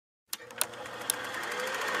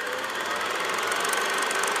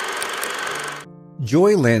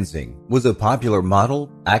Joi Lansing was a popular model,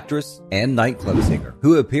 actress, and nightclub singer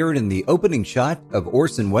who appeared in the opening shot of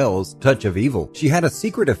Orson Welles' Touch of Evil. She had a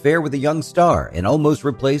secret affair with a young star and almost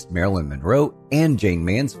replaced Marilyn Monroe and Jayne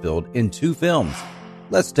Mansfield in 2 films.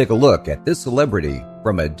 Let's take a look at this celebrity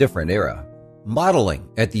from a different era. Modeling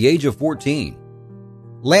at the age of 14.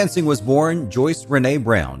 Lansing was born Joyce Renee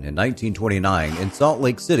Brown in 1929 in Salt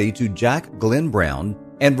Lake City to Jack Glenn Brown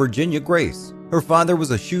and Virginia Grace. Her father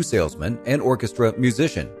was a shoe salesman and orchestra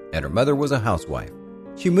musician, and her mother was a housewife.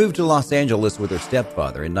 She moved to Los Angeles with her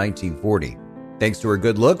stepfather in 1940. Thanks to her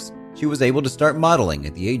good looks, she was able to start modeling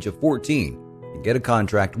at the age of 14 and get a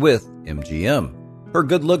contract with MGM. Her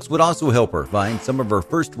good looks would also help her find some of her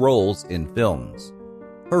first roles in films.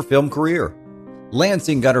 Her film career.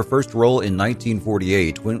 Lansing got her first role in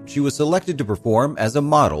 1948 when she was selected to perform as a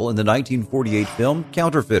model in the 1948 film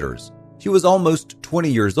Counterfeiters. She was almost 20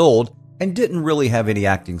 years old and didn't really have any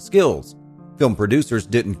acting skills. Film producers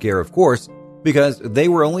didn't care, of course, because they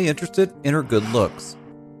were only interested in her good looks.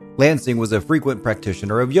 Lansing was a frequent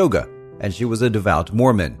practitioner of yoga, and she was a devout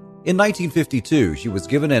Mormon. In 1952, she was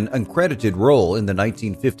given an uncredited role in the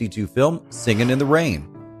 1952 film Singin' in the Rain,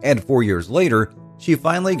 and 4 years later, she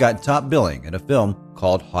finally got top billing in a film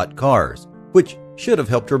called Hot Cars, which should have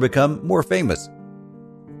helped her become more famous,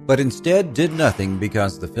 but instead did nothing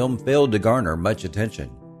because the film failed to garner much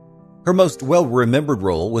attention. Her most well-remembered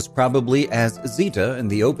role was probably as Zita in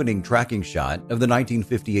the opening tracking shot of the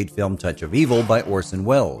 1958 film Touch of Evil by Orson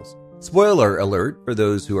Welles. Spoiler alert for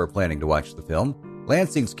those who are planning to watch the film,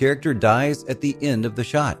 Lansing's character dies at the end of the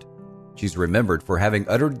shot. She's remembered for having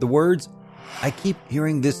uttered the words, "I keep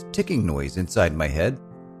hearing this ticking noise inside my head,"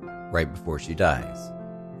 right before she dies.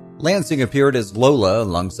 Lansing appeared as Lola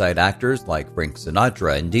alongside actors like Frank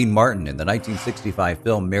Sinatra and Dean Martin in the 1965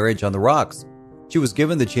 film Marriage on the Rocks. She was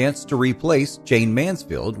given the chance to replace Jayne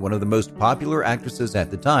Mansfield, one of the most popular actresses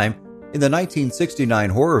at the time, in the 1969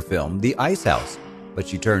 horror film The Ice House, but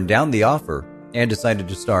she turned down the offer and decided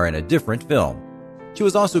to star in a different film. She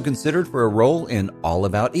was also considered for a role in All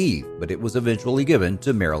About Eve, but it was eventually given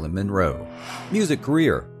to Marilyn Monroe. Music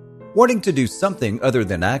career. Wanting to do something other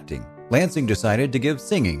than acting, Lansing decided to give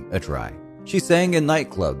singing a try. She sang in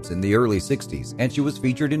nightclubs in the early 60s, and she was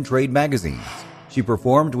featured in trade magazines. She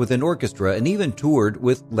performed with an orchestra and even toured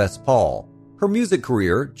with Les Paul. Her music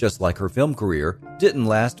career, just like her film career, didn't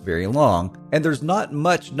last very long, and there's not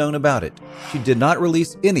much known about it. She did not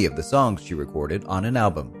release any of the songs she recorded on an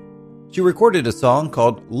album. She recorded a song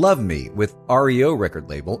called Love Me with REO record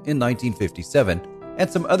label in 1957 and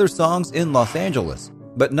some other songs in Los Angeles,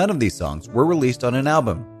 but none of these songs were released on an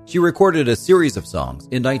album. She recorded a series of songs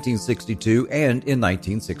in 1962 and in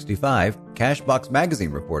 1965. Cashbox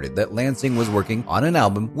magazine reported that Lansing was working on an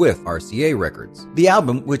album with RCA Records. The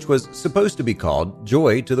album, which was supposed to be called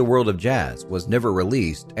Joy to the World of Jazz, was never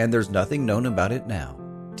released, and there's nothing known about it now.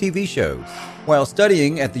 TV shows. While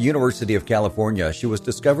studying at the University of California, she was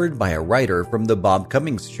discovered by a writer from The Bob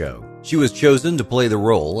Cummings Show. She was chosen to play the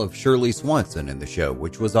role of Shirley Swanson in the show,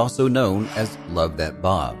 which was also known as Love That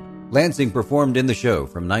Bob. Lansing performed in the show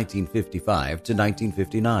from 1955 to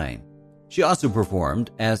 1959. She also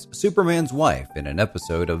performed as Superman's wife in an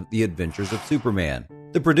episode of The Adventures of Superman.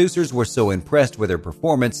 The producers were so impressed with her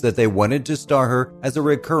performance that they wanted to star her as a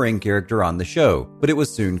recurring character on the show, but it was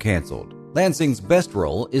soon canceled. Lansing's best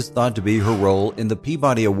role is thought to be her role in the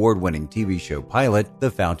Peabody Award-winning TV show pilot, The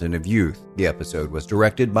Fountain of Youth. The episode was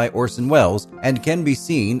directed by Orson Welles and can be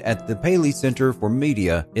seen at the Paley Center for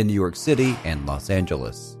Media in New York City and Los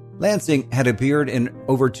Angeles. Lansing had appeared in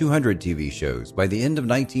over 200 TV shows by the end of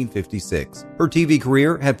 1956. Her TV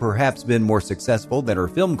career had perhaps been more successful than her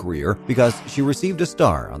film career because she received a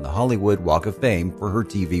star on the Hollywood Walk of Fame for her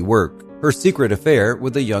TV work. Her secret affair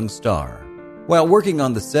with a young star. While working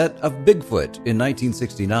on the set of Bigfoot in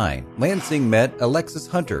 1969, Lansing met Alexis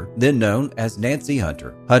Hunter, then known as Nancy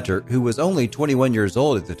Hunter. Hunter, who was only 21 years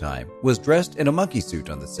old at the time, was dressed in a monkey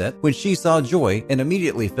suit on the set when she saw Joy and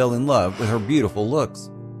immediately fell in love with her beautiful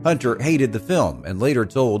looks. Hunter hated the film and later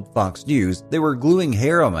told Fox News, "They were gluing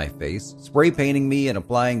hair on my face, spray painting me and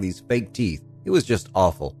applying these fake teeth. It was just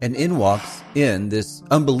awful." And in walks this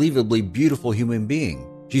unbelievably beautiful human being.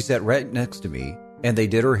 She sat right next to me and they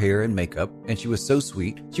did her hair and makeup, and she was so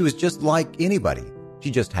sweet. She was just like anybody. She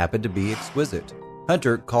just happened to be exquisite.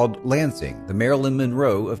 Hunter called Lansing the Marilyn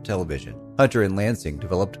Monroe of television. Hunter and Lansing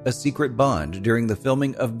developed a secret bond during the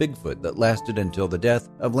filming of Bigfoot that lasted until the death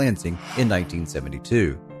of Lansing in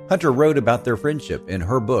 1972. Hunter wrote about their friendship in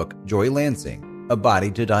her book, Joi Lansing, A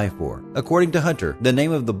Body to Die For. According to Hunter, the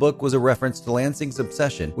name of the book was a reference to Lansing's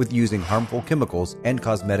obsession with using harmful chemicals and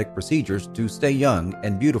cosmetic procedures to stay young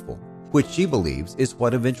and beautiful. which she believes is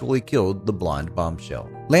what eventually killed the blonde bombshell.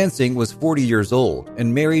 Lansing was 40 years old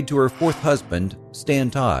and married to her fourth husband, Stan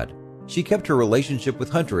Todd. She kept her relationship with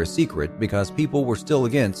Hunter a secret because people were still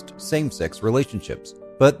against same-sex relationships,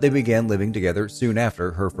 but they began living together soon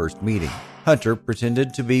after her first meeting. Hunter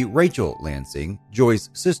pretended to be Rachel Lansing, Joi's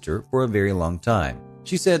sister, for a very long time.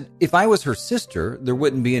 She said, "If I was her sister, there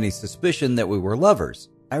wouldn't be any suspicion that we were lovers.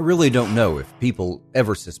 I really don't know if people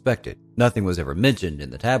ever suspected. Nothing was ever mentioned in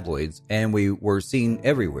the tabloids, and we were seen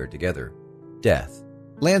everywhere together." Death.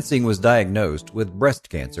 Lansing was diagnosed with breast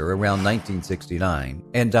cancer around 1969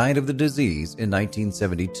 and died of the disease in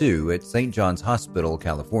 1972 at St. John's Hospital,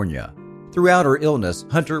 California. Throughout her illness,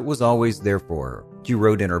 Hunter was always there for her. She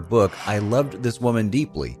wrote in her book, "I loved this woman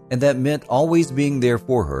deeply, and that meant always being there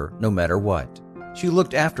for her no matter what." She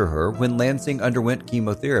looked after her when Lansing underwent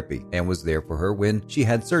chemotherapy and was there for her when she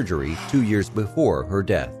had surgery 2 years before her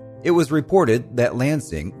death. It was reported that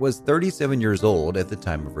Lansing was 37 years old at the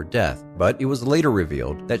time of her death, but it was later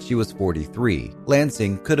revealed that she was 43.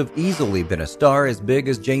 Lansing could have easily been a star as big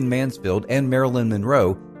as Jayne Mansfield and Marilyn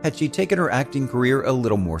Monroe had she taken her acting career a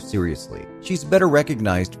little more seriously. She's better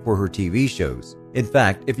recognized for her TV shows. In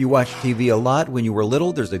fact, if you watched TV a lot when you were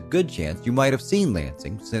little, there's a good chance you might have seen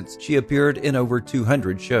Lansing since she appeared in over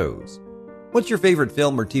 200 shows. What's your favorite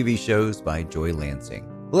film or TV shows by Joi Lansing?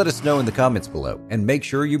 Let us know in the comments below, and make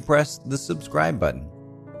sure you press the subscribe button.